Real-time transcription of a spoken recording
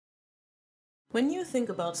When you think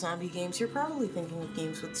about zombie games, you're probably thinking of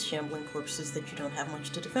games with shambling corpses that you don't have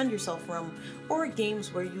much to defend yourself from, or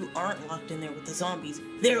games where you aren't locked in there with the zombies,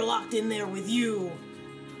 they're locked in there with you!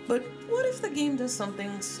 But what if the game does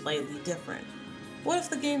something slightly different? What if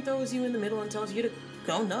the game throws you in the middle and tells you to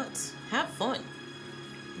go nuts, have fun?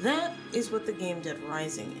 That is what the game Dead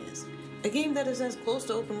Rising is. A game that is as close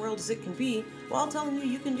to open world as it can be, while telling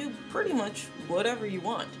you can do pretty much whatever you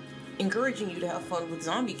want, encouraging you to have fun with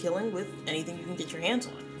zombie killing with anything you can get your hands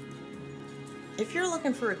on. If you're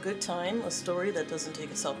looking for a good time, a story that doesn't take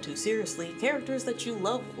itself too seriously, characters that you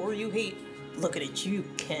love or you hate, look at it, you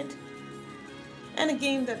Kent. And a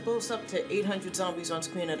game that boasts up to 800 zombies on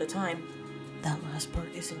screen at a time, that last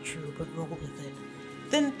part isn't true, but roll with it,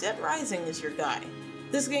 then Dead Rising is your guy.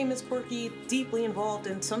 This game is quirky, deeply involved,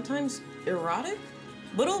 and sometimes erotic,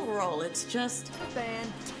 but overall it's just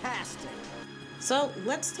fantastic. So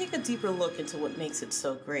let's take a deeper look into what makes it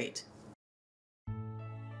so great.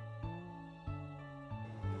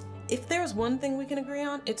 If there's one thing we can agree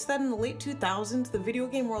on, it's that in the late 2000s, the video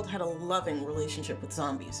game world had a loving relationship with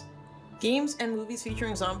zombies. Games and movies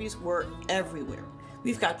featuring zombies were everywhere.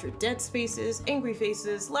 We've got your Dead Spaces, Angry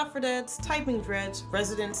Faces, Left 4 Deads, Typing Dreads,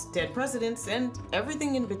 Residents, Dead Presidents, and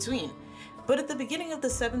everything in between. But at the beginning of the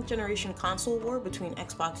 7th generation console war between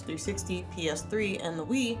Xbox 360, PS3, and the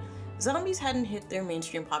Wii, zombies hadn't hit their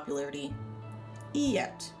mainstream popularity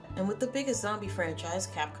yet. And with the biggest zombie franchise,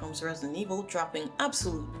 Capcom's Resident Evil, dropping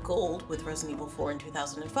absolute gold with Resident Evil 4 in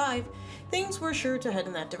 2005, things were sure to head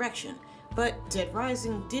in that direction. But Dead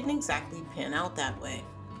Rising didn't exactly pan out that way.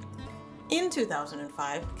 In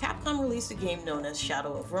 2005, Capcom released a game known as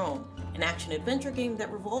Shadow of Rome, an action-adventure game that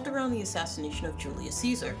revolved around the assassination of Julius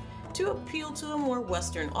Caesar, to appeal to a more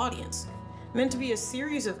Western audience. Meant to be a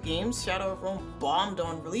series of games, Shadow of Rome bombed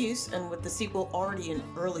on release, and with the sequel already in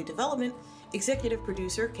early development, executive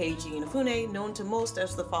producer Keiji Inafune, known to most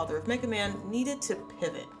as the father of Mega Man, needed to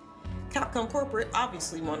pivot. Capcom Corporate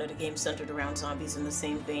obviously wanted a game centered around zombies in the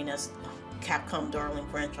same vein as Capcom darling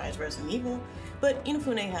franchise Resident Evil, but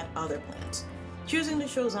Inafune had other plans, choosing to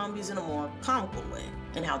show zombies in a more comical way,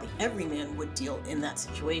 and how the everyman would deal in that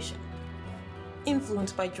situation.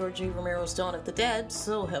 Influenced by George A. Romero's Dawn of the Dead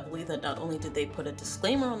so heavily that not only did they put a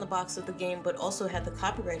disclaimer on the box of the game, but also had the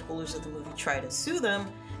copyright holders of the movie try to sue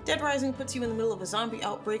them, Dead Rising puts you in the middle of a zombie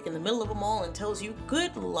outbreak in the middle of a mall and tells you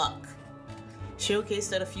good luck.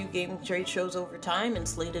 Showcased at a few game trade shows over time and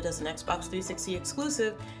slated as an Xbox 360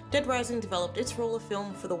 exclusive, Dead Rising developed its roll of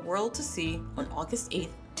film for the world to see on August 8,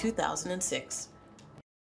 2006.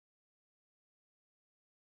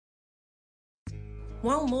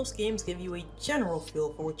 While most games give you a general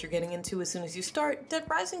feel for what you're getting into as soon as you start, Dead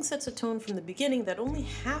Rising sets a tone from the beginning that only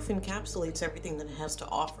half encapsulates everything that it has to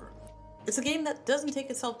offer. It's a game that doesn't take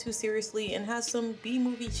itself too seriously and has some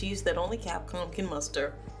B-movie cheese that only Capcom can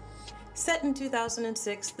muster. Set in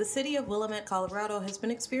 2006, the city of Willamette, Colorado has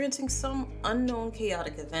been experiencing some unknown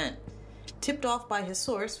chaotic event. Tipped off by his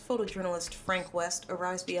source, photojournalist Frank West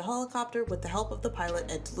arrives via helicopter with the help of the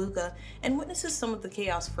pilot Ed DeLuca and witnesses some of the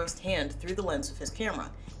chaos firsthand through the lens of his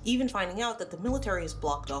camera, even finding out that the military has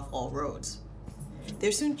blocked off all roads.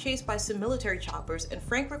 They're soon chased by some military choppers, and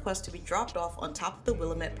Frank requests to be dropped off on top of the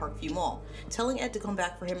Willamette Parkview Mall, telling Ed to come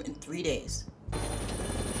back for him in 3 days.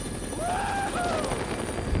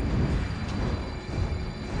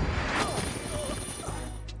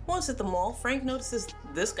 Once at the mall, Frank notices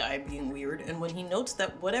this guy being weird, and when he notes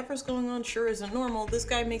that whatever's going on sure isn't normal, this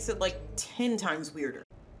guy makes it like 10 times weirder.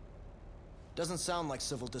 Doesn't sound like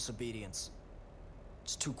civil disobedience.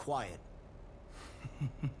 It's too quiet.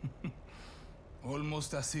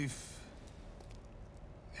 Almost as if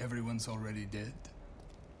everyone's already dead.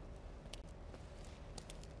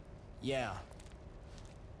 Yeah.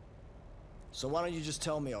 So why don't you just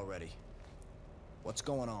tell me already? What's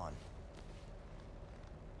going on?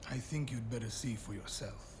 I think you'd better see for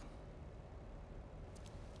yourself.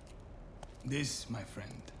 This, my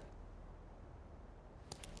friend,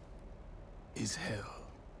 is hell.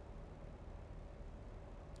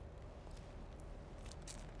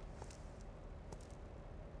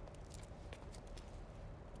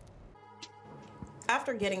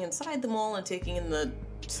 After getting inside the mall and taking in the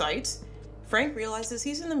sights, Frank realizes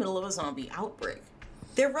he's in the middle of a zombie outbreak.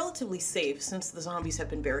 They're relatively safe since the zombies have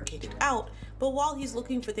been barricaded out, but while he's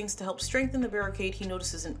looking for things to help strengthen the barricade, he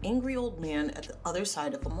notices an angry old man at the other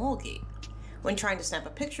side of a mall gate. When trying to snap a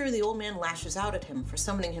picture, the old man lashes out at him for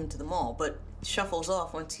summoning him to the mall, but shuffles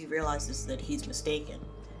off once he realizes that he's mistaken.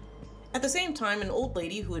 At the same time, an old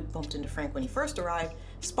lady who had bumped into Frank when he first arrived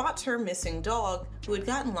spots her missing dog, who had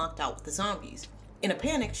gotten locked out with the zombies. In a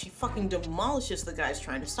panic, she fucking demolishes the guys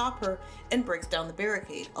trying to stop her and breaks down the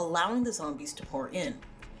barricade, allowing the zombies to pour in.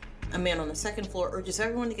 A man on the second floor urges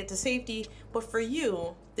everyone to get to safety, but for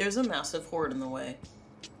you, there's a massive horde in the way.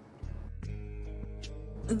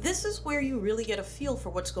 This is where you really get a feel for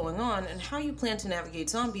what's going on and how you plan to navigate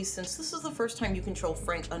zombies, since this is the first time you control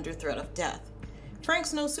Frank under threat of death.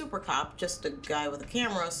 Frank's no super cop, just a guy with a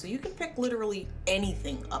camera, so you can pick literally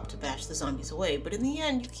anything up to bash the zombies away, but in the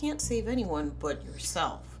end, you can't save anyone but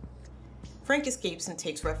yourself. Frank escapes and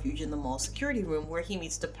takes refuge in the mall security room, where he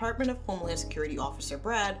meets Department of Homeland Security Officer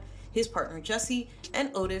Brad, his partner Jesse,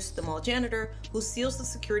 and Otis, the mall janitor, who seals the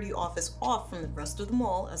security office off from the rest of the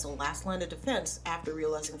mall as a last line of defense after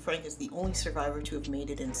realizing Frank is the only survivor to have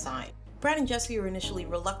made it inside. Brad and Jesse are initially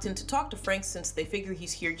reluctant to talk to Frank since they figure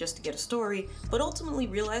he's here just to get a story, but ultimately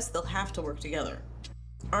realize they'll have to work together.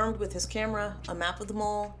 Armed with his camera, a map of the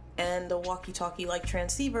mall, and a walkie-talkie-like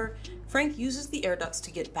transceiver, Frank uses the air ducts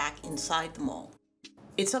to get back inside the mall.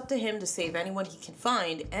 It's up to him to save anyone he can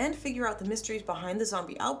find and figure out the mysteries behind the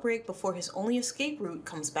zombie outbreak before his only escape route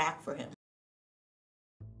comes back for him.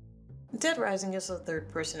 Dead Rising is a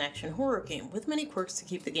third-person action horror game with many quirks to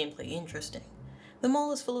keep the gameplay interesting. The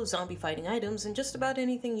mall is full of zombie fighting items, and just about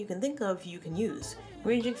anything you can think of you can use,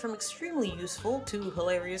 ranging from extremely useful to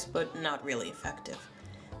hilarious but not really effective.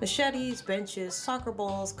 Machetes, benches, soccer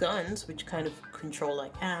balls, guns, which kind of control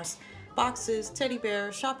like ass, boxes, teddy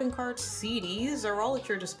bears, shopping carts, CDs are all at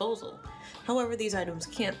your disposal. However, these items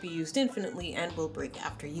can't be used infinitely and will break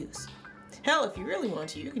after use. Hell, if you really want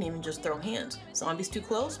to, you can even just throw hands. Zombies too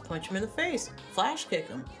close? Punch them in the face. Flash kick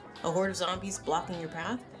them. A horde of zombies blocking your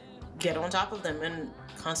path? Get on top of them and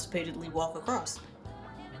constipatedly walk across.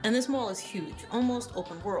 And this mall is huge, almost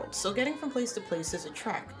open world, so getting from place to place is a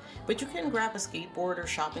trek. But you can grab a skateboard or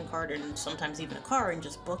shopping cart and sometimes even a car and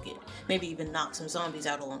just book it. Maybe even knock some zombies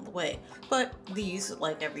out along the way. But these,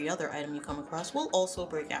 like every other item you come across, will also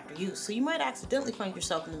break after use, so you might accidentally find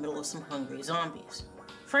yourself in the middle of some hungry zombies.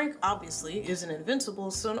 Frank obviously isn't invincible,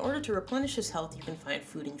 so in order to replenish his health, you can find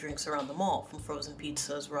food and drinks around the mall, from frozen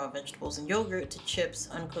pizzas, raw vegetables and yogurt, to chips,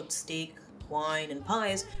 uncooked steak, wine, and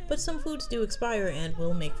pies, but some foods do expire and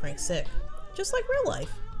will make Frank sick. Just like real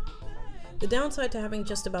life. The downside to having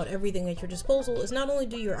just about everything at your disposal is not only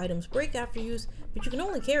do your items break after use, but you can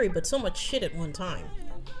only carry but so much shit at one time.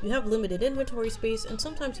 You have limited inventory space, and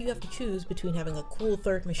sometimes you have to choose between having a cool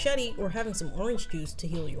third machete or having some orange juice to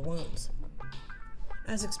heal your wounds.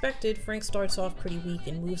 As expected, Frank starts off pretty weak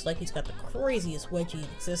and moves like he's got the craziest wedgie in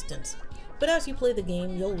existence. But as you play the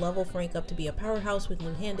game, you'll level Frank up to be a powerhouse with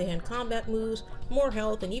new hand-to-hand combat moves, more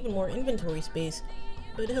health, and even more inventory space,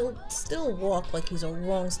 but he'll still walk like he's a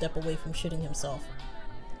wrong step away from shitting himself.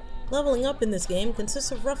 Leveling up in this game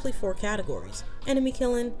consists of roughly 4 categories: enemy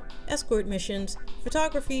killing, escort missions,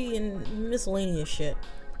 photography, and miscellaneous shit.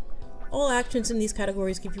 All actions in these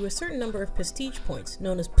categories give you a certain number of prestige points,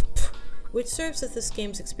 known as which serves as this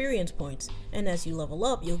game's experience points, and as you level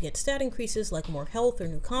up, you'll get stat increases like more health or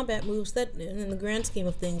new combat moves that, in the grand scheme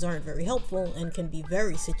of things, aren't very helpful and can be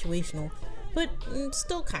very situational, but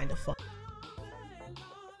still kind of fun.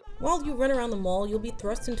 While you run around the mall, you'll be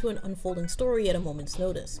thrust into an unfolding story at a moment's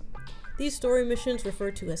notice. These story missions,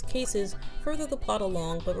 referred to as cases, further the plot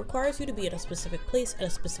along, but requires you to be at a specific place at a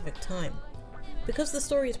specific time. Because the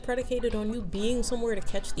story is predicated on you being somewhere to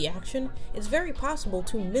catch the action, it's very possible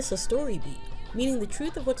to miss a story beat, meaning the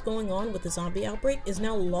truth of what's going on with the zombie outbreak is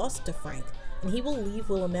now lost to Frank, and he will leave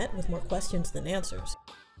Willamette with more questions than answers.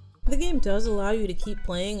 The game does allow you to keep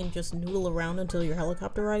playing and just noodle around until your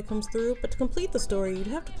helicopter ride comes through, but to complete the story you'd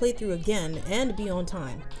have to play through again and be on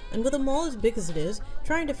time. And with a mall as big as it is,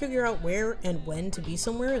 trying to figure out where and when to be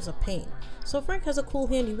somewhere is a pain. So Frank has a cool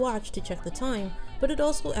handy watch to check the time, but it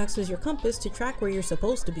also acts as your compass to track where you're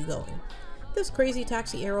supposed to be going. This crazy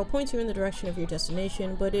taxi arrow points you in the direction of your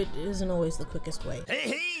destination, but it isn't always the quickest way.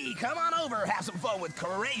 Hey, come on over, have some fun with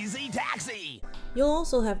Crazy Taxi! You'll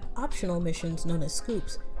also have optional missions known as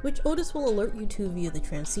scoops, which Otis will alert you to via the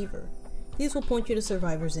transceiver. These will point you to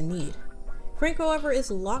survivors in need. Frank, however,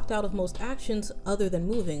 is locked out of most actions other than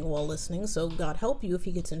moving while listening, so God help you if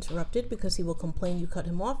he gets interrupted, because he will complain you cut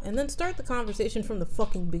him off and then start the conversation from the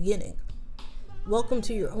fucking beginning. Welcome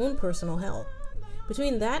to your own personal hell.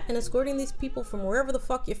 Between that and escorting these people from wherever the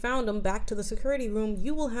fuck you found them back to the security room,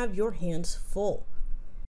 you will have your hands full.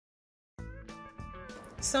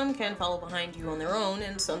 Some can follow behind you on their own,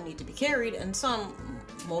 and some need to be carried, and some,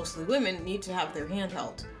 mostly women, need to have their hand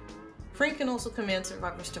held. Frank can also command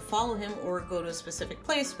survivors to follow him or go to a specific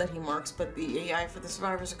place that he marks, but the AI for the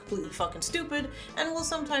survivors are completely fucking stupid, and will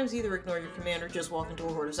sometimes either ignore your command or just walk into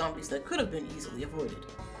a horde of zombies that could have been easily avoided.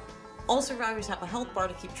 All survivors have a health bar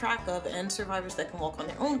to keep track of, and survivors that can walk on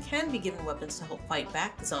their own can be given weapons to help fight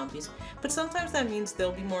back the zombies, but sometimes that means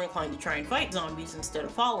they'll be more inclined to try and fight zombies instead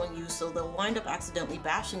of following you, so they'll wind up accidentally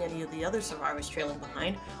bashing any of the other survivors trailing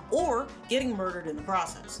behind, or getting murdered in the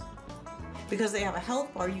process. Because they have a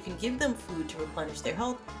health bar, you can give them food to replenish their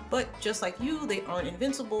health, but just like you, they aren't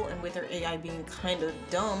invincible, and with their AI being kinda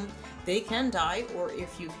dumb, they can die, or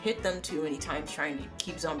if you've hit them too many times trying to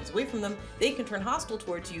keep zombies away from them, they can turn hostile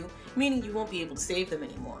towards you, meaning you won't be able to save them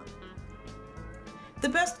anymore. The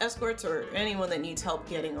best escorts are anyone that needs help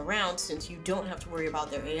getting around, since you don't have to worry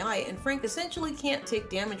about their AI, and Frank essentially can't take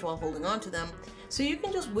damage while holding on to them, so you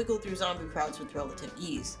can just wiggle through zombie crowds with relative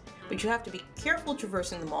ease. But you have to be careful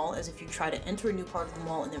traversing the mall, as if you try to enter a new part of the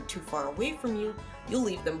mall and they're too far away from you, you'll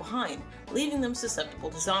leave them behind, leaving them susceptible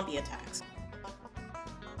to zombie attacks.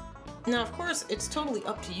 Now, of course, it's totally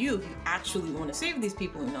up to you if you actually want to save these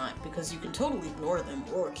people or not, because you can totally ignore them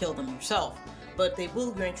or kill them yourself, but they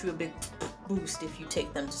will grant you a big boost if you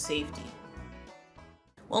take them to safety.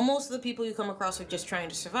 While most of the people you come across are just trying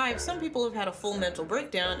to survive, some people have had a full mental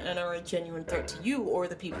breakdown and are a genuine threat to you or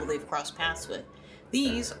the people they've crossed paths with.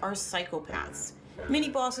 These are psychopaths,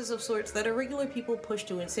 mini-bosses of sorts that are regular people pushed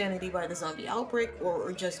to insanity by the zombie outbreak, or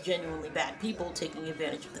are just genuinely bad people taking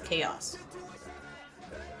advantage of the chaos.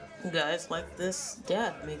 Guys like this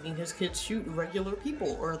dad making his kids shoot regular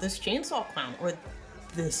people, or this chainsaw clown, or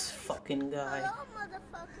this fucking guy.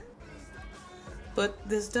 But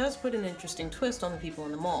this does put an interesting twist on the people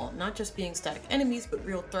in the mall, not just being static enemies, but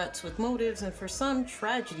real threats with motives, and for some,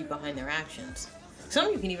 tragedy behind their actions.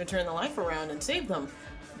 Some you can even turn the life around and save them,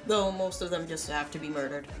 though most of them just have to be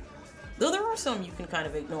murdered. Though there are some you can kind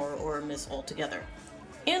of ignore or miss altogether.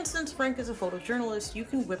 And since Frank is a photojournalist, you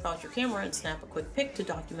can whip out your camera and snap a quick pic to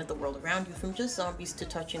document the world around you, from just zombies to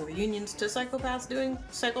touching reunions to psychopaths doing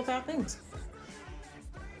psychopath things.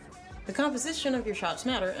 The composition of your shots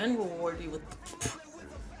matter and will reward you with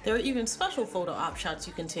There are even special photo op shots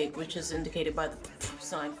you can take, which is indicated by the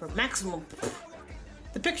sign for maximum.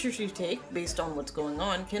 The pictures you take, based on what's going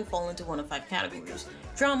on, can fall into one of 5 categories.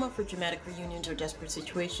 Drama for dramatic reunions or desperate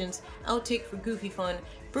situations, outtake for goofy fun,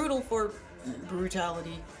 brutal for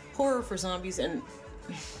brutality, horror for zombies, and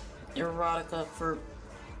erotica for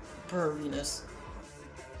burliness.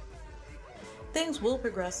 Things will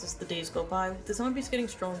progress as the days go by, with the zombies getting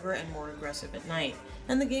stronger and more aggressive at night,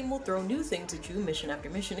 and the game will throw new things at you mission after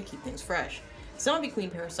mission to keep things fresh. Zombie queen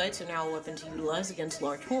parasites are now a weapon to utilize against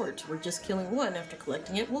large hordes, where just killing one after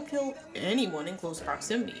collecting it will kill anyone in close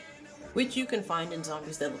proximity, which you can find in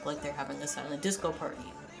zombies that look like they're having a silent disco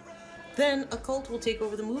party. Then, a cult will take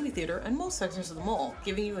over the movie theater and most sections of the mall,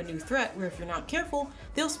 giving you a new threat where if you're not careful,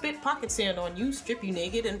 they'll spit pocket sand on you, strip you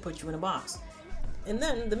naked, and put you in a box. And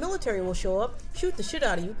then, the military will show up, shoot the shit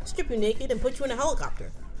out of you, strip you naked, and put you in a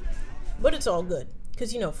helicopter. But it's all good,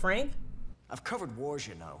 because you know Frank? I've covered wars,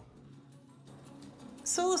 you know.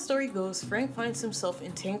 So the story goes, Frank finds himself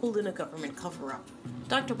entangled in a government cover-up.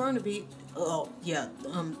 Dr. Barnaby,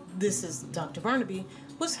 this is Dr. Barnaby,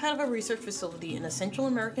 was head of a research facility in a Central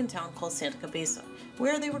American town called Santa Cabeza,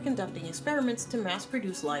 where they were conducting experiments to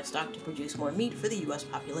mass-produce livestock to produce more meat for the US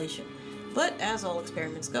population. But as all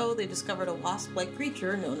experiments go, they discovered a wasp-like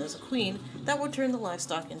creature known as a queen that would turn the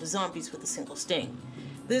livestock into zombies with a single sting.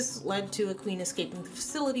 This led to a queen escaping the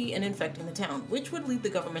facility and infecting the town, which would lead the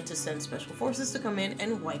government to send special forces to come in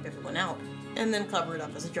and wipe everyone out, and then cover it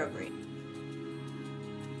up as a drug raid.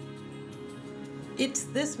 It's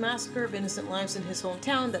this massacre of innocent lives in his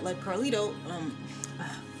hometown that led Carlito,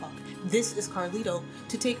 this is Carlito,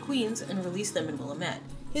 to take Queens and release them in Willamette.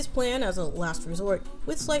 His plan, as a last resort,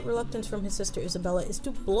 with slight reluctance from his sister Isabella, is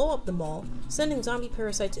to blow up the mall, sending zombie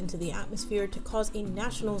parasites into the atmosphere to cause a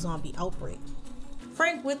national zombie outbreak.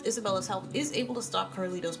 Frank, with Isabella's help, is able to stop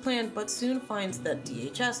Carlito's plan, but soon finds that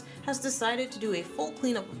DHS has decided to do a full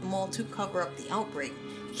cleanup of the mall to cover up the outbreak,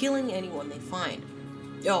 killing anyone they find.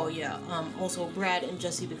 Oh yeah, also Brad and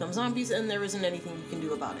Jesse become zombies and there isn't anything you can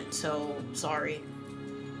do about it, so sorry.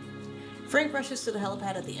 Frank rushes to the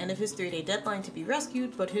helipad at the end of his 3-day deadline to be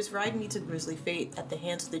rescued, but his ride meets a grisly fate at the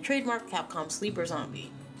hands of the trademark Capcom sleeper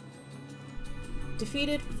zombie.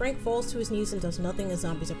 Defeated, Frank falls to his knees and does nothing as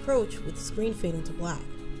zombies approach, with the screen fading to black.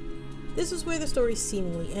 This is where the story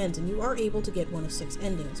seemingly ends, and you are able to get one of 6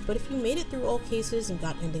 endings, but if you made it through all cases and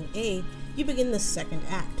got ending A, you begin the second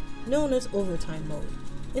act, known as Overtime Mode.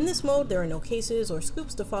 In this mode, there are no cases or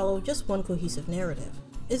scoops to follow, just one cohesive narrative.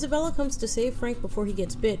 Isabella comes to save Frank before he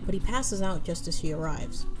gets bit, but he passes out just as she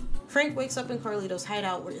arrives. Frank wakes up in Carlito's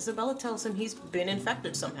hideout, where Isabella tells him he's been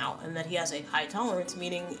infected somehow, and that he has a high tolerance,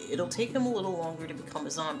 meaning it'll take him a little longer to become a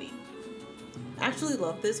zombie. I actually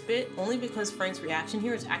love this bit only because Frank's reaction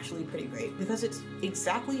here is actually pretty great, because it's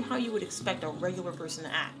exactly how you would expect a regular person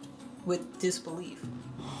to act, with disbelief.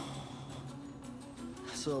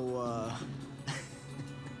 So,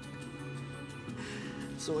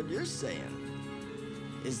 so what you're saying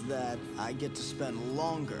is that I get to spend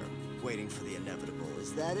longer waiting for the inevitable,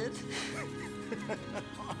 is that it?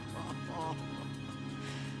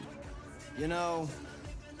 You know,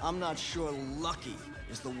 I'm not sure lucky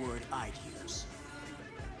is the word I'd use.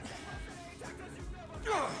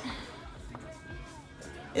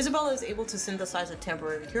 Isabella is able to synthesize a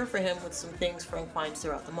temporary cure for him with some things Frank finds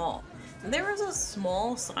throughout the mall. There is a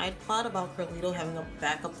small side plot about Carlito having a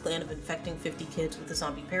backup plan of infecting 50 kids with the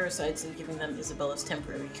zombie parasites and giving them Isabella's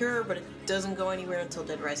temporary cure, but it doesn't go anywhere until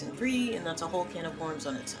Dead Rising 3, and that's a whole can of worms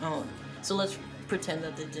on its own. So let's pretend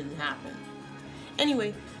that didn't happen.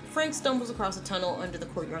 Anyway, Frank stumbles across a tunnel under the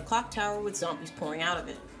courtyard clock tower with zombies pouring out of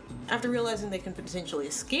it. After realizing they can potentially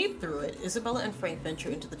escape through it, Isabella and Frank venture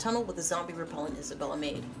into the tunnel with the zombie repellent Isabella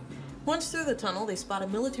made. Once through the tunnel, they spot a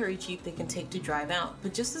military jeep they can take to drive out,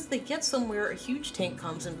 but just as they get somewhere, a huge tank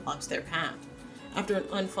comes and blocks their path. After an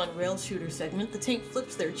unfun rail shooter segment, the tank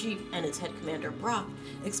flips their jeep, and its head commander, Brock,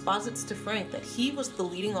 exposits to Frank that he was the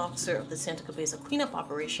leading officer of the Santa Cabeza cleanup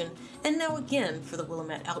operation, and now again for the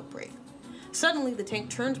Willamette outbreak. Suddenly, the tank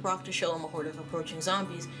turns Brock to show him a horde of approaching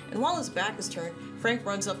zombies, and while his back is turned, Frank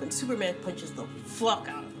runs up and Superman punches the fuck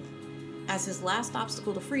out of him. As his last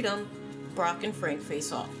obstacle to freedom, Brock and Frank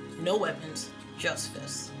face off. No weapons, just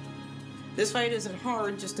fists. This fight isn't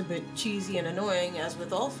hard, just a bit cheesy and annoying. As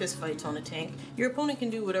with all fist fights on a tank, your opponent can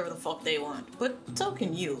do whatever the fuck they want, but so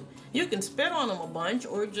can you. You can spit on him a bunch,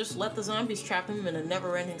 or just let the zombies trap him in a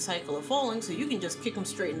never-ending cycle of falling, so you can just kick him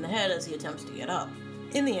straight in the head as he attempts to get up.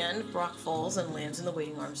 In the end, Brock falls and lands in the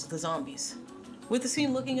waiting arms of the zombies. With the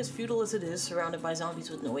scene looking as futile as it is, surrounded by zombies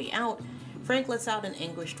with no way out, Frank lets out an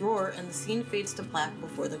anguished roar, and the scene fades to black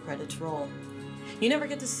before the credits roll. You never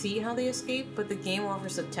get to see how they escape, but the game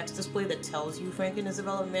offers a text display that tells you Frank and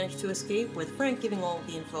Isabella managed to escape, with Frank giving all of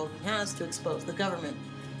the info he has to expose the government.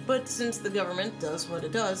 But since the government does what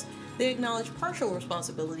it does, they acknowledge partial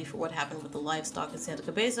responsibility for what happened with the livestock in Santa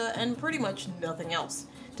Cabeza and pretty much nothing else,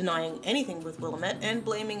 denying anything with Willamette and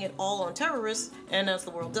blaming it all on terrorists, and as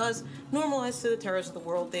the world does, normalized to the terrors of the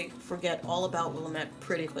world, they forget all about Willamette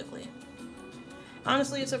pretty quickly.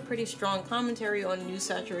 Honestly, it's a pretty strong commentary on news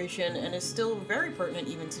saturation and is still very pertinent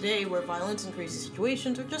even today, where violence and crazy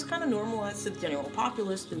situations are just kind of normalized to the general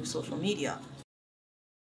populace through social media.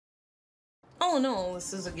 All in all,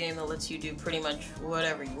 this is a game that lets you do pretty much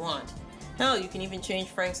whatever you want. Hell, you can even change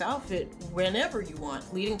Frank's outfit whenever you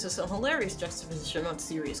want, leading to some hilarious juxtaposition on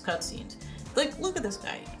serious cutscenes. Like, look at this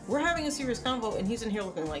guy. We're having a serious convo and he's in here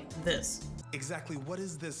looking like this. Exactly what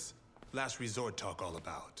is this last resort talk all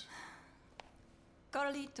about?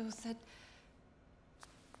 Carlito said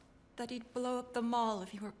that he'd blow up the mall if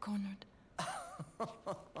he were cornered.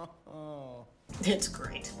 It's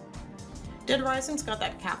great. Dead Rising's got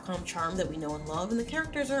that Capcom charm that we know and love, and the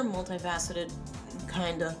characters are multifaceted,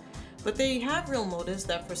 kinda. But they have real motives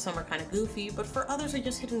that for some are kinda goofy, but for others are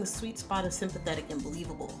just hitting the sweet spot of sympathetic and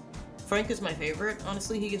believable. Frank is my favorite.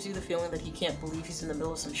 Honestly, he gives you the feeling that he can't believe he's in the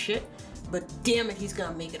middle of some shit, but damn it, he's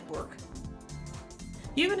gonna make it work.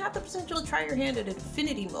 You even have the potential to try your hand at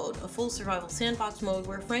Infinity Mode, a full survival sandbox mode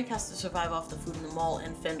where Frank has to survive off the food in the mall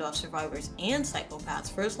and fend off survivors and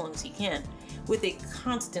psychopaths for as long as he can, with a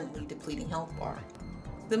constantly depleting health bar.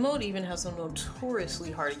 The mode even has a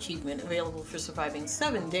notoriously hard achievement available for surviving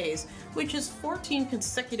 7 days, which is 14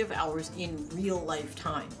 consecutive hours in real life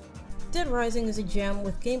time. Dead Rising is a gem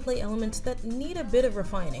with gameplay elements that need a bit of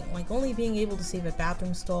refining, like only being able to save at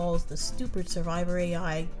bathroom stalls, the stupid survivor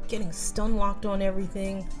AI, getting stun locked on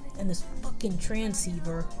everything, and this fucking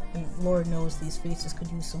transceiver, and Lord knows these faces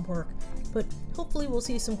could use some work, but hopefully we'll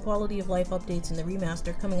see some quality of life updates in the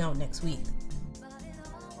remaster coming out next week.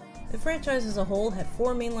 The franchise as a whole had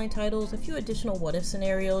 4 mainline titles, a few additional what-if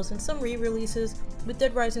scenarios, and some re-releases, with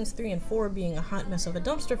Dead Risings 3 and 4 being a hot mess of a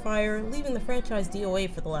dumpster fire, leaving the franchise DOA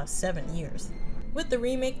for the last 7 years. With the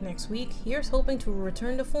remake next week, here's hoping to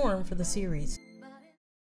return to form for the series.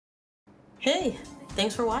 Hey,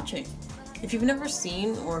 thanks for watching. If you've never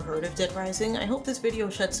seen or heard of Dead Rising, I hope this video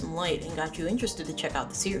shed some light and got you interested to check out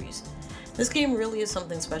the series. This game really is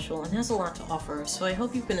something special and has a lot to offer, so I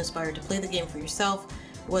hope you've been inspired to play the game for yourself,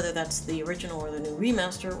 whether that's the original or the new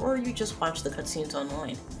remaster, or you just watch the cutscenes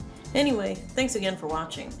online. Anyway, thanks again for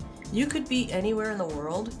watching. You could be anywhere in the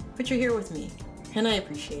world, but you're here with me, and I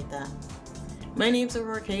appreciate that. My name's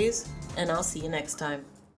Auroric Haze, and I'll see you next time.